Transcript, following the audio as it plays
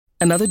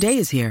Another day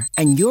is here,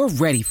 and you're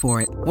ready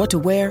for it. What to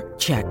wear?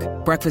 Check.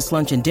 Breakfast,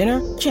 lunch, and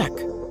dinner? Check.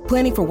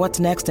 Planning for what's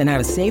next and how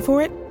to save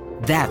for it?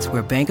 That's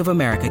where Bank of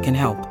America can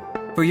help.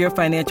 For your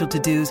financial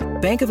to-dos,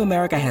 Bank of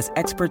America has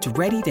experts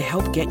ready to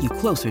help get you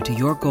closer to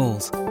your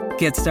goals.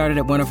 Get started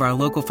at one of our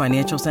local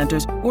financial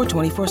centers or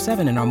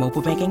 24/7 in our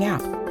mobile banking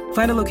app.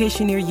 Find a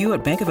location near you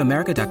at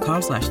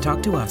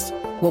bankofamerica.com/talktous.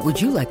 What would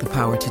you like the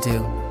power to do?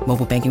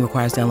 Mobile banking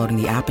requires downloading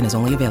the app and is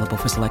only available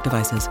for select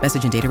devices.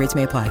 Message and data rates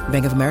may apply.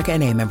 Bank of America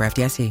N.A., member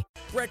FDIC.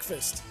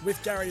 Breakfast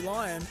with Gary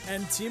Lyon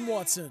and Tim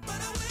Watson.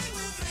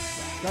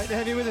 Great to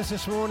have you with us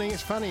this morning.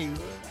 It's funny,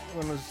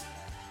 when I was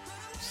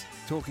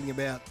talking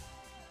about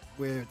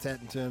where it's at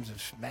in terms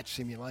of match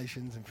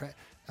simulations and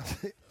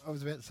I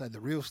was about to say the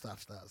real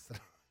stuff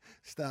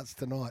starts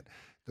tonight.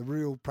 The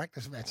real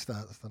practice match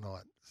starts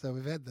tonight. So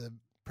we've had the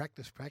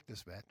practice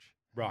match.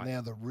 Right.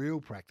 Now the real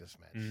practice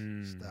match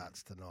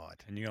starts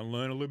tonight. And you're going to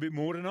learn a little bit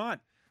more tonight.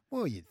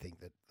 Well, you'd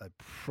think that they'd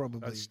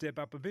probably... They'd step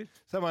up a bit.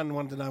 Someone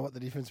wanted to know what the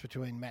difference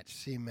between match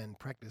sim and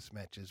practice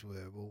matches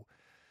were. Well,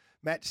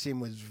 match sim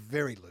was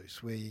very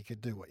loose, where you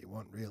could do what you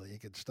want, really. You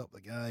could stop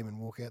the game and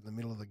walk out in the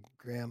middle of the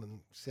ground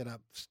and set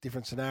up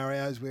different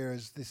scenarios,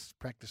 whereas this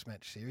practice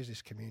match series,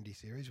 this community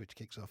series, which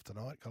kicks off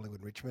tonight,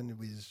 Collingwood-Richmond,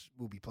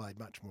 will be played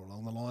much more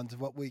along the lines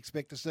of what we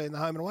expect to see in the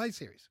home and away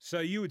series. So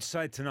you would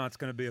say tonight's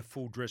going to be a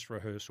full dress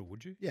rehearsal,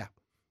 would you? Yeah.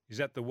 Is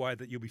that the way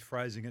that you'll be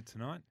phrasing it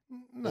tonight?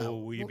 No.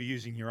 Or will you be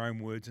using your own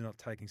words and not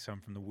taking some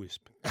from the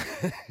Wisp?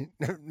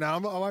 No, I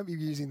won't be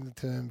using the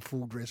term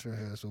full dress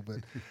rehearsal,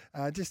 but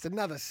just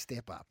another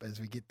step up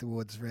as we get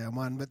towards round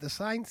one. But the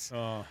Saints,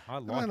 I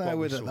don't know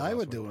whether they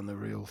were doing the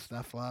real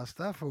stuff last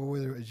stuff or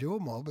whether it was your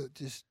mob, but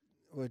just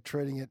we're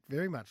treating it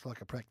very much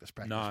like a practice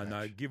match.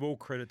 No, give all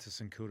credit to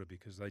St Kilda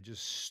because they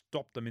just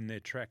stopped them in their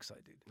tracks,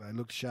 they did. They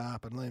looked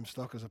sharp, and Liam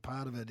Stocker's a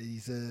part of it.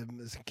 He's a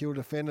St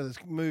Kilda defender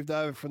that's moved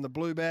over from the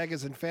Blue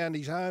Baggers and found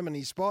his home and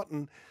his spot,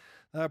 and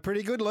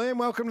pretty good, Liam.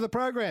 Welcome to the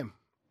program.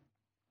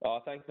 Oh,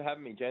 thanks for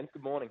having me, gents.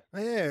 Good morning.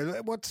 Yeah,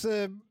 what's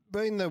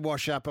been the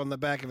wash-up on the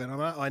back of it?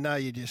 I know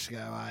you just go,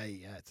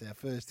 hey, it's our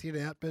first hit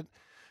out, but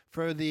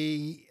for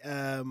the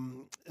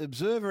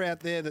observer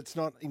out there that's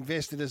not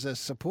invested as a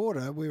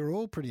supporter, we were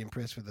all pretty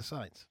impressed with the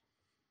Saints.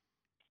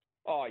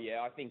 Oh,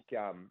 yeah, I think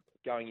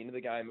going into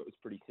the game, it was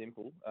pretty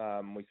simple.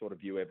 We sort of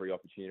view every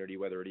opportunity,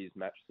 whether it is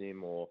match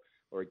sim or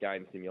a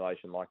game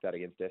simulation like that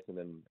against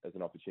Essendon, as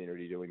an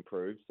opportunity to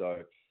improve.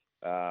 So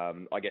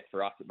I guess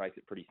for us, it makes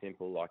it pretty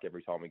simple. Like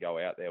every time we go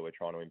out there, we're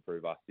trying to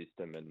improve our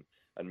system and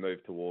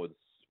move towards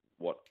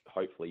what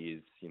hopefully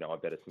is, a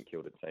better St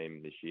Kilda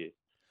team this year.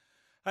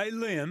 Hey,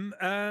 Liam,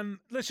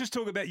 let's just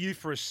talk about you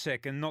for a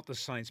second, not the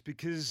Saints,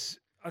 because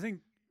I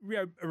think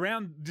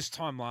around this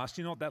time last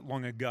year, not that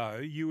long ago,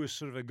 you were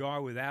sort of a guy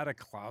without a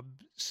club.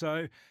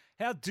 So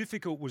how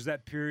difficult was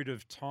that period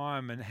of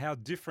time and how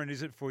different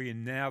is it for you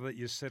now that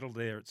you're settled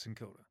there at St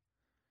Kilda?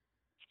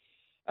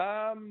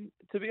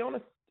 To be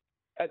honest,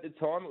 at the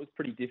time it was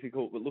pretty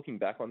difficult, but looking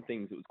back on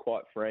things, it was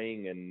quite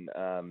freeing and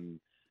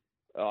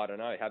I don't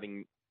know,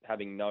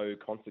 having no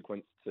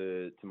consequence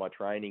to my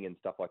training and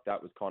stuff like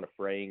that was kind of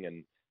freeing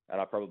and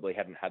I probably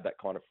hadn't had that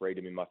kind of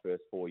freedom in my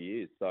first 4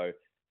 years. So,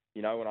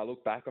 when I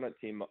look back on it,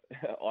 Tim,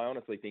 I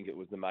honestly think it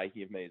was the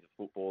making of me as a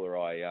footballer.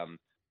 I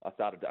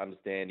started to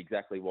understand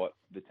exactly what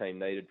the team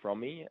needed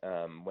from me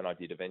when I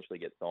did eventually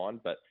get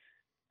signed. But,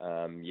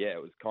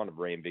 it was kind of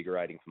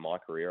reinvigorating for my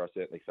career. I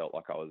certainly felt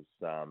like I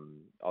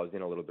was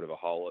in a little bit of a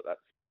hole at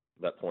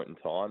that point in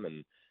time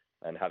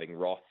and having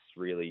Ross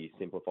really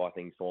simplify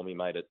things for me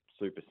made it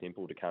super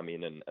simple to come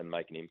in and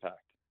make an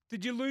impact.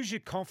 Did you lose your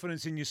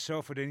confidence in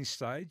yourself at any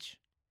stage?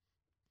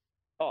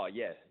 Oh,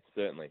 yeah,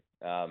 certainly.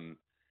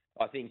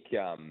 I think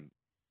I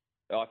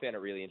found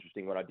it really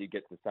interesting when I did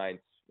get to the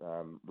Saints.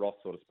 Ross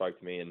sort of spoke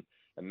to me and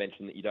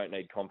mentioned that you don't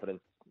need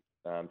confidence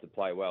to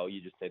play well.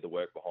 You just need the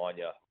work behind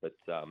you. But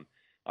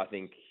I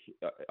think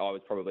I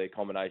was probably a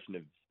combination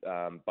of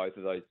both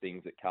of those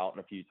things at Carlton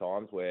a few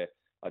times where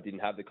I didn't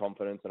have the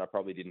confidence and I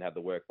probably didn't have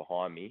the work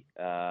behind me.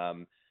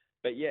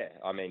 But yeah,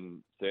 I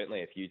mean,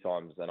 certainly a few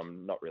times, and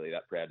I'm not really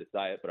that proud to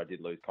say it, but I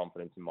did lose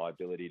confidence in my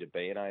ability to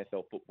be an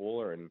AFL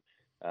footballer. And,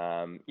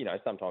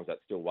 sometimes that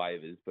still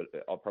wavers, but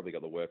I've probably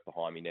got the work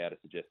behind me now to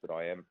suggest that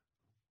I am.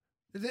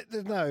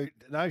 There's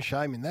no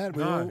shame in that.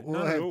 We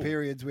all have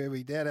periods where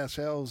we doubt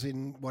ourselves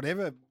in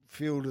whatever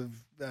field of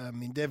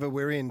endeavour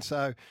we're in.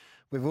 So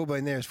we've all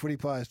been there as footy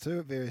players too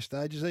at various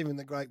stages. Even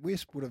the great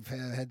Wisp would have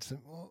had some...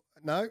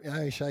 No,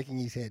 he's shaking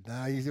his head.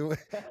 No, he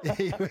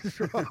was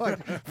right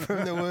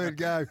from the word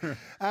go.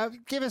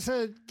 Give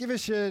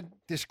us your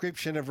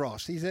description of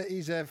Ross.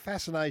 He's a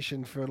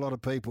fascination for a lot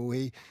of people.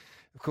 He,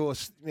 of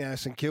course,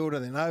 St Kilda,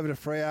 then over to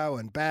Freo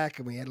and back,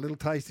 and we had a little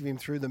taste of him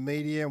through the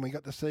media, and we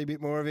got to see a bit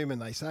more of him. And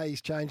they say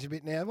he's changed a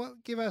bit now. Well,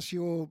 give us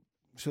your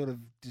sort of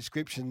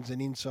descriptions and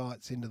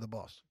insights into the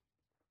boss.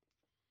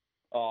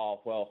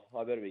 Oh, well,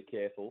 I better be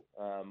careful.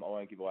 I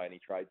won't give away any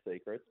trade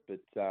secrets,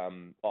 but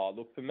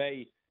look, for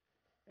me,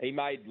 he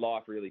made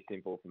life really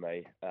simple for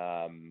me.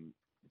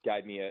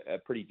 Gave me a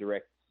pretty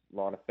direct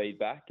line of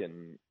feedback,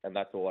 and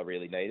that's all I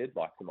really needed,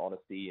 like some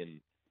honesty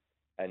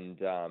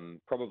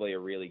probably a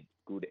really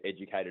good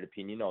educated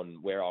opinion on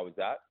where I was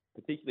at,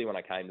 particularly when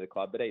I came to the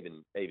club, but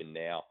even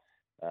now.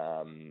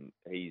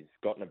 He's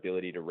got an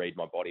ability to read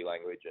my body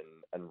language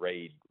and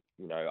read,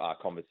 our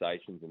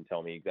conversations and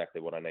tell me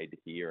exactly what I need to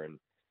hear. And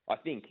I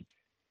think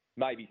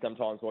maybe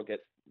sometimes what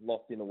gets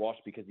lost in the wash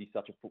because he's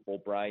such a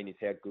football brain is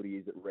how good he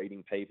is at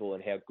reading people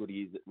and how good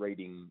he is at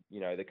reading,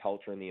 the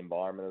culture and the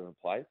environment of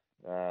a place.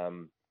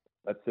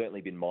 That's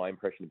certainly been my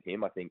impression of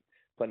him. I think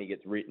plenty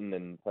gets written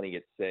and plenty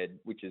gets said,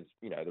 which is,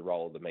 the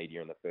role of the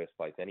media in the first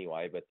place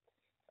anyway. But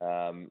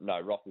no,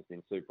 Ross has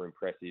been super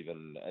impressive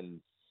and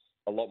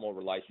a lot more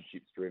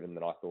relationships driven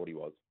than I thought he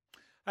was.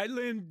 Hey,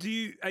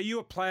 Liam, are you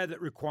a player that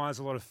requires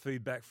a lot of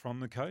feedback from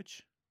the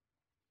coach?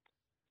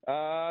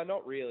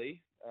 Not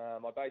really. I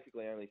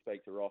basically only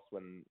speak to Ross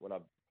when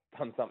I've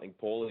done something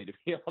poorly, to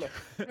be honest.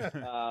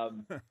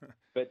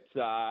 But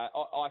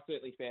I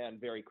certainly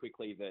found very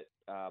quickly that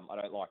I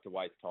don't like to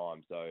waste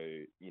time. So,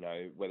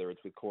 whether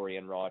it's with Corey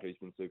Enright, who's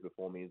been super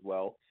for me as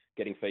well,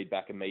 getting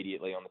feedback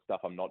immediately on the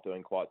stuff I'm not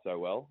doing quite so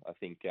well. I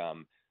think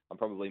I'm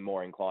probably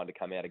more inclined to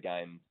come out of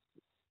games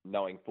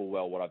knowing full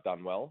well what I've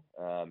done well.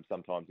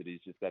 Sometimes it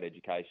is just that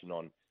education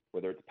on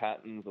whether it's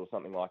patterns or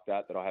something like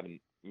that I haven't,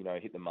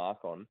 hit the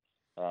mark on.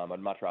 I'd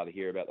much rather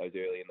hear about those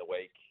early in the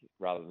week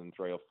rather than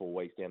 3 or 4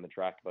 weeks down the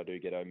track if I do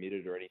get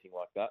omitted or anything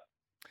like that.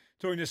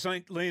 Talking to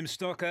St. Liam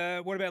Stock,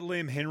 what about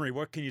Liam Henry?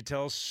 What can you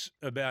tell us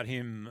about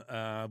him?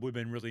 We've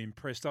been really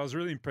impressed. I was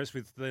really impressed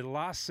with the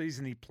last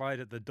season he played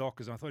at the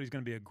Dockers. I thought he was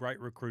going to be a great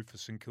recruit for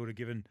St Kilda,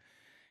 given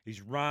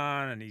his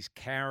run and his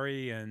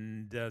carry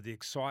and the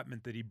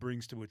excitement that he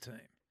brings to a team.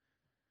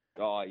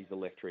 Oh, he's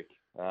electric.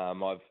 I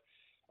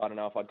don't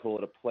know if I'd call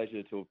it a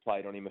pleasure to have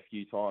played on him a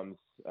few times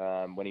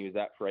when he was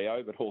at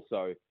Freo, but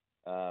also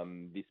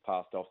this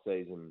past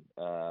off-season,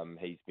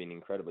 he's been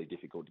incredibly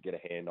difficult to get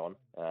a hand on.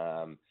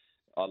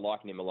 I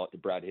liken him a lot to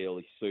Brad Hill.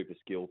 He's super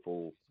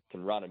skillful,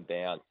 can run and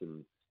bounce,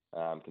 and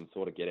can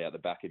sort of get out the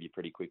back of you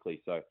pretty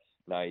quickly. So,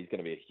 no, he's going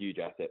to be a huge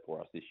asset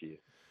for us this year.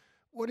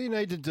 What do you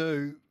need to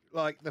do?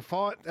 Like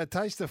a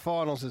taste of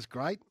finals is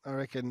great, I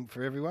reckon,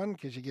 for everyone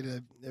because you get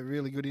a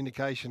really good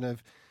indication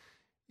of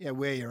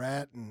where you're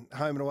at, and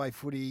home and away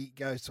footy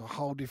goes to a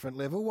whole different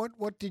level.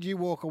 What did you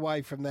walk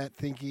away from that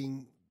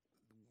thinking,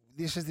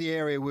 this is the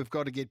area we've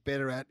got to get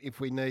better at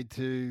if we need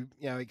to,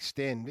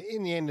 extend?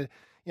 In the end,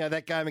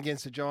 that game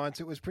against the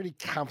Giants, it was pretty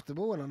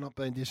comfortable, and I'm not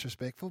being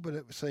disrespectful, but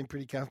it seemed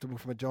pretty comfortable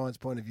from a Giants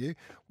point of view.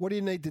 What do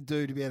you need to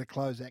do to be able to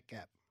close that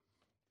gap?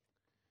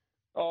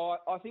 Oh,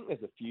 I think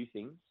there's a few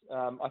things.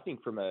 I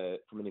think from an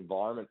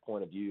environment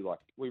point of view, like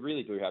we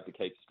really do have to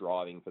keep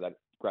striving for that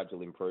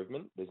gradual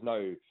improvement. There's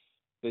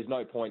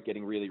no point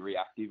getting really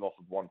reactive off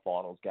of one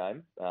finals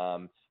game.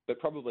 But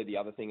probably the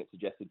other thing it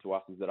suggested to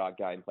us is that our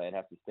game plan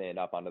has to stand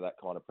up under that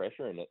kind of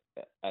pressure,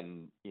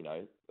 and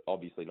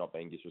obviously not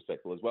being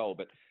disrespectful as well,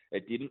 but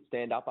it didn't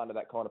stand up under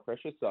that kind of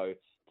pressure. So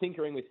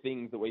tinkering with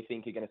things that we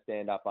think are going to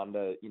stand up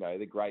under,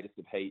 the greatest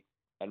of heat,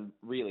 and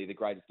really the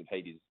greatest of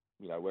heat is,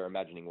 we're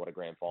imagining what a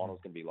grand final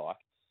is going to be like.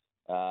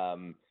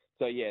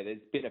 So, there's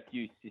been a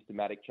few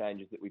systematic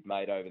changes that we've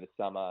made over the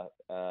summer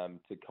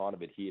to kind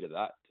of adhere to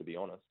that, to be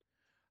honest.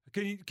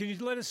 Can you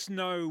let us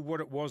know what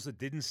it was that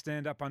didn't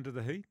stand up under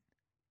the heat?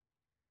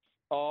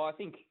 Oh, I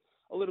think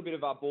a little bit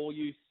of our ball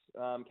use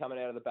coming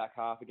out of the back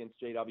half against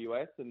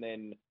GWS, and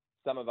then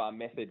some of our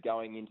method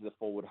going into the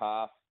forward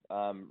half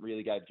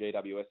really gave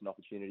GWS an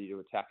opportunity to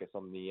attack us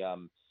on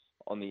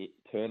the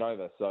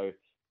turnover. So,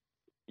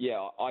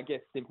 I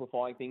guess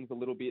simplifying things a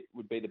little bit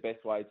would be the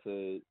best way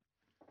to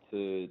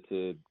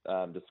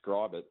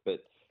describe it.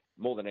 But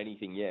more than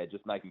anything,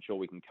 just making sure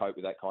we can cope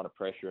with that kind of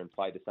pressure and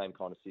play the same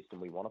kind of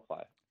system we want to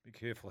play. Be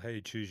careful how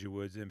you choose your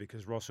words then,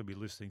 because Ross will be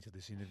listening to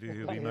this interview.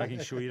 He'll be making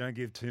sure you don't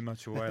give too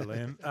much away,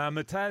 Liam.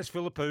 Matthias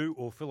Philippou,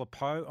 or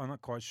Philippou, I'm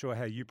not quite sure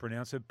how you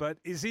pronounce it, but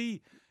is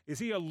he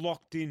a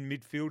locked-in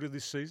midfielder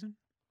this season?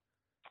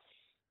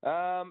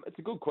 It's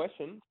a good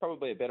question. It's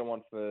probably a better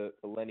one for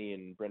Lenny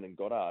and Brendan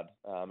Goddard,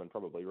 and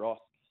probably Ross.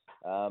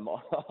 I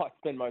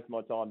spend most of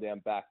my time down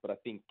back, but I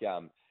think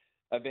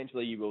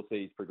eventually you will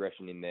see his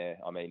progression in there.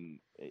 I mean,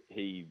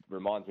 he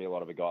reminds me a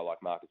lot of a guy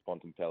like Marcus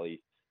Bontempelli.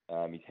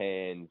 His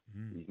hands,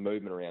 his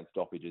movement around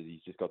stoppages,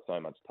 he's just got so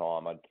much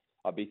time.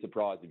 I'd be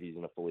surprised if he's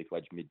in a fully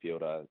fledged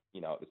midfielder, at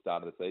the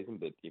start of the season,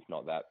 but if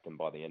not that, then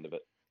by the end of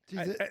it.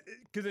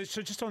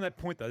 So just on that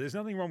point, though, there's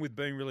nothing wrong with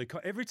being really...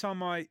 Every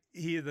time I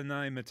hear the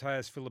name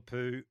Matthias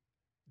Philippou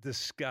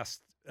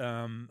discussed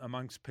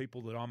amongst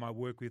people that I might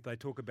work with, they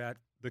talk about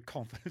the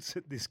confidence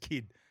that this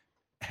kid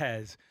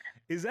has.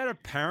 Is that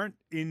apparent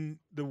in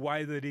the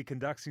way that he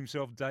conducts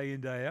himself day in,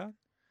 day out?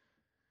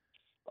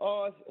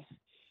 Oh,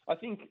 I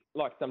think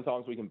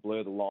sometimes we can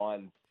blur the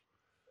lines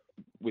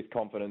with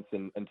confidence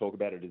and talk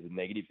about it as a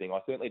negative thing. I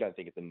certainly don't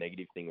think it's a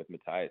negative thing with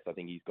Matthias. I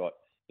think he's got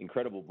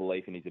incredible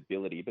belief in his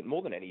ability, but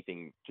more than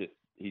anything, just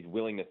his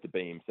willingness to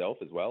be himself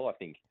as well. I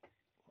think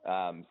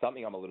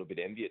something I'm a little bit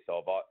envious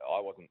of. I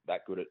wasn't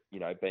that good at,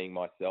 being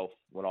myself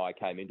when I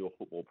came into a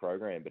football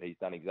program, but he's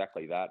done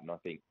exactly that. And I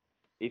think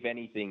if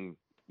anything,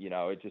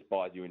 it just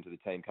buys you into the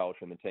team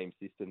culture and the team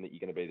system that you're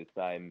going to be the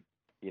same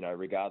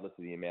regardless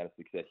of the amount of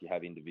success you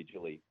have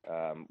individually,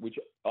 which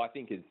I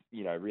think has,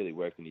 really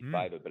worked in his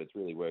favour, but it's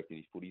really worked in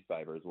his footy's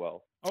favour as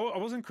well. I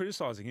wasn't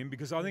criticising him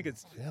because I think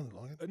it's Sounded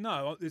like it.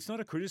 no, it's not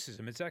a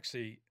criticism. It's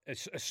actually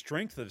a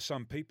strength of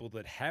some people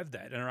that have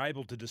that and are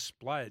able to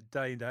display it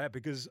day in, day out.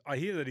 Because I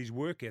hear that his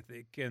work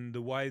ethic and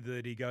the way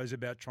that he goes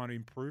about trying to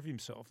improve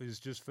himself is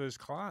just first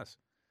class.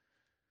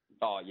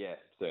 Oh yeah,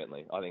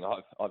 certainly. I think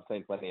I've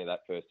seen plenty of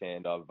that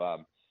firsthand. I've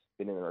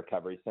been in the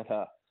recovery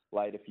centre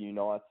late a few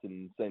nights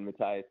and seen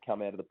Mateus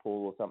come out of the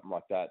pool or something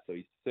like that. So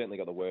he's certainly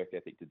got the work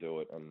ethic to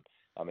do it. And,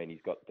 I mean,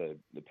 he's got the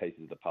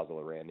pieces of the puzzle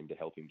around him to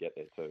help him get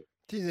there too.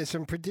 Gee, there's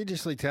some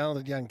prodigiously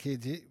talented young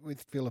kids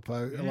with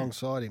Filippo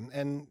alongside him.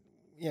 And,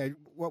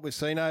 what we've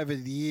seen over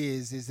the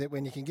years is that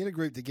when you can get a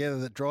group together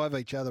that drive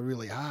each other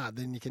really hard,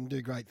 then you can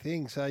do great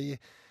things. So,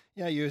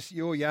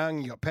 you're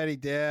young, you've got Paddy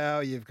Dow,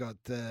 you've got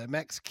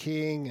Max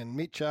King and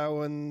Mitch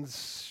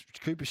Owens,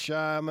 Cooper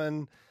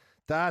Sharman,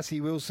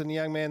 Darcy Wilson, the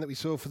young man that we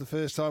saw for the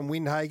first time,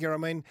 Windhager. I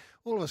mean,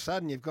 all of a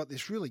sudden you've got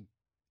this really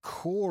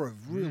core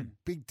of real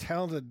big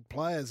talented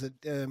players that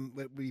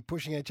will be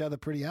pushing each other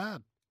pretty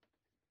hard.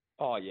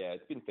 Oh, yeah,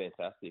 it's been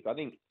fantastic. I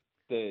think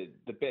the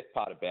best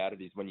part about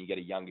it is when you get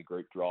a younger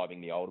group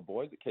driving the older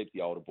boys, it keeps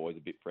the older boys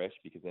a bit fresh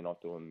because they're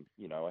not doing,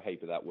 a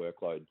heap of that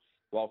workload.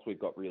 Whilst we've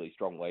got really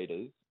strong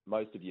leaders,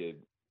 most of your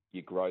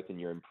growth and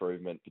your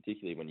improvement,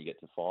 particularly when you get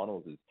to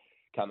finals, is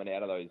coming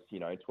out of those,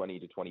 20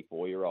 to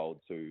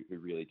 24-year-olds who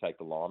really take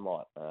the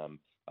limelight.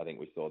 I think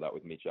we saw that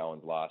with Mitch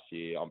Owens last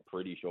year. I'm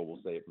pretty sure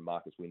we'll see it from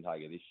Marcus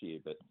Windhager this year.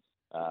 But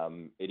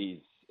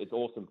it's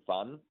awesome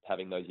fun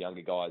having those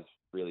younger guys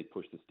really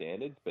push the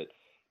standards. But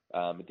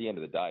at the end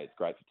of the day, it's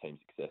great for team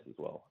success as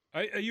well.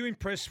 Are you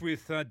impressed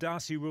with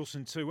Darcy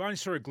Wilson too? I only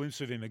saw a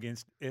glimpse of him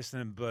against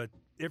Essendon, but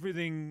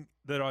everything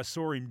that I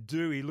saw him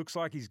do, he looks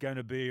like he's going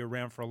to be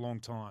around for a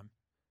long time.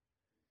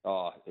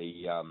 Oh,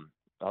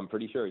 I'm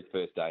pretty sure his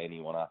first day and he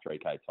won our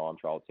 3K time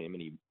trial, Tim,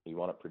 and he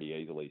won it pretty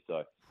easily.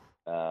 So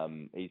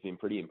he's been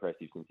pretty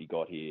impressive since he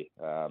got here.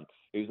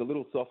 He was a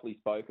little softly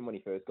spoken when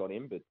he first got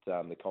in, but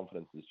the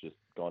confidence has just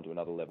gone to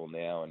another level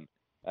now.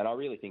 And I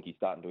really think he's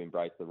starting to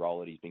embrace the role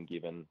that he's been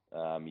given.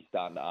 He's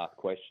starting to ask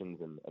questions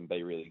and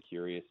be really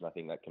curious, and I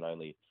think that can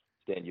only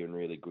stand you in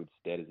really good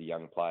stead as a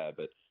young player.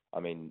 But, I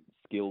mean,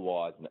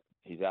 skill-wise,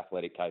 his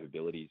athletic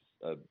capabilities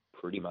are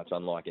pretty much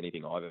unlike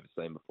anything I've ever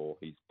seen before.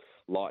 He's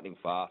lightning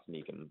fast and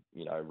he can,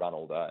 run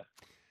all day.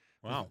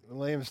 Wow.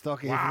 Liam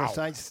Stock here for the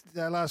Saints.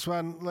 Last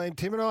one, Liam.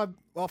 Tim and I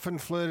often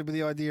flirted with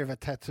the idea of a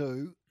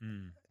tattoo.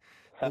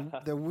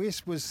 The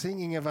Wisp was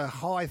thinking of a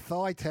high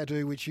thigh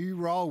tattoo, which you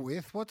roll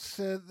with. What's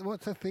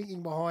the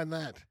thinking behind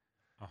that?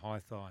 A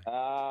high thigh.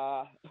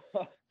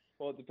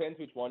 Well, it depends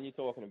which one you're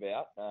talking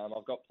about.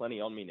 I've got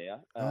plenty on me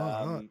now.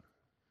 Right.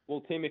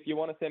 Well, Tim, if you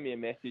want to send me a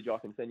message, I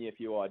can send you a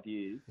few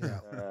ideas.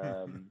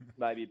 Yeah.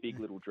 Maybe a big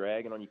little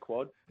dragon on your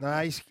quad. No,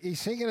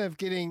 he's thinking of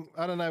getting,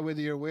 I don't know whether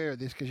you're aware of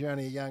this because you're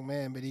only a young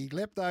man, but he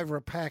leapt over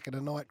a pack at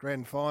a night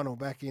grand final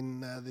back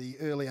in the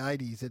early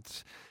 80s.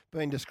 It's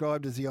been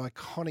described as the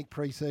iconic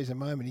pre-season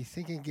moment. He's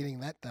thinking of getting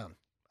that done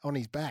on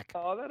his back.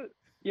 Oh,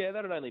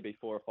 that'd only be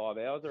 4 or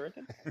 5 hours, I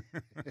reckon.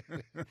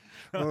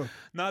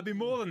 No, it'd be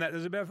more than that.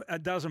 There's about a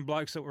dozen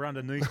blokes that were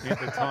underneath me at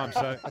the time.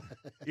 So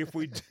if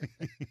we do...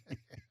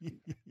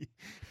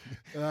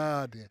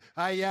 Oh, dear.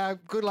 Hey,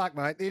 good luck,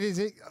 mate.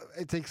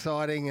 It's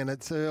exciting and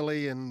it's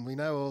early and we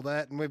know all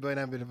that. And we've been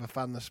having a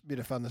bit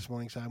of fun this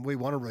morning saying we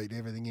want to read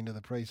everything into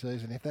the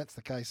pre-season. If that's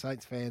the case,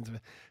 Saints fans are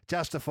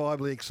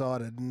justifiably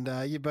excited.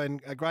 And you've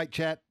been a great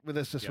chat with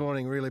us this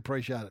morning. Really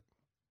appreciate it.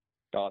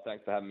 Oh,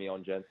 thanks for having me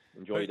on, gents.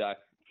 Enjoy your day.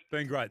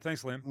 Been great.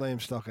 Thanks, Liam. Liam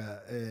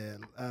Stocker,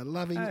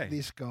 loving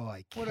this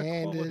guy. What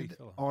Candid,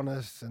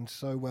 honest and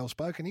so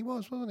well-spoken. He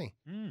was, wasn't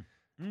he?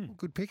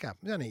 Good pickup.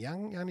 He's only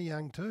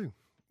young too.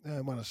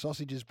 One of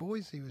Sausage's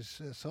boys. He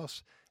was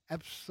Sauce,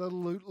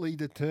 absolutely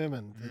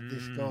determined that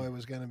this guy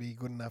was going to be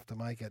good enough to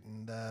make it,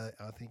 and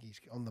I think he's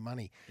on the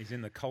money. He's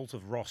in the cult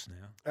of Ross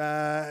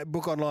now.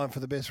 Book online for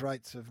the best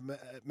rates of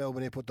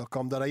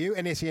melbourneairport.com.au.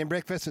 And SEN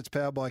Breakfast, it's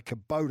powered by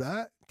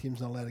Kubota. Tim's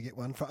not allowed to get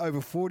one. For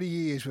over 40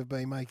 years, we've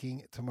been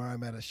making Tomorrow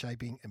Matter,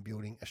 shaping and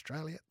building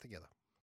Australia together.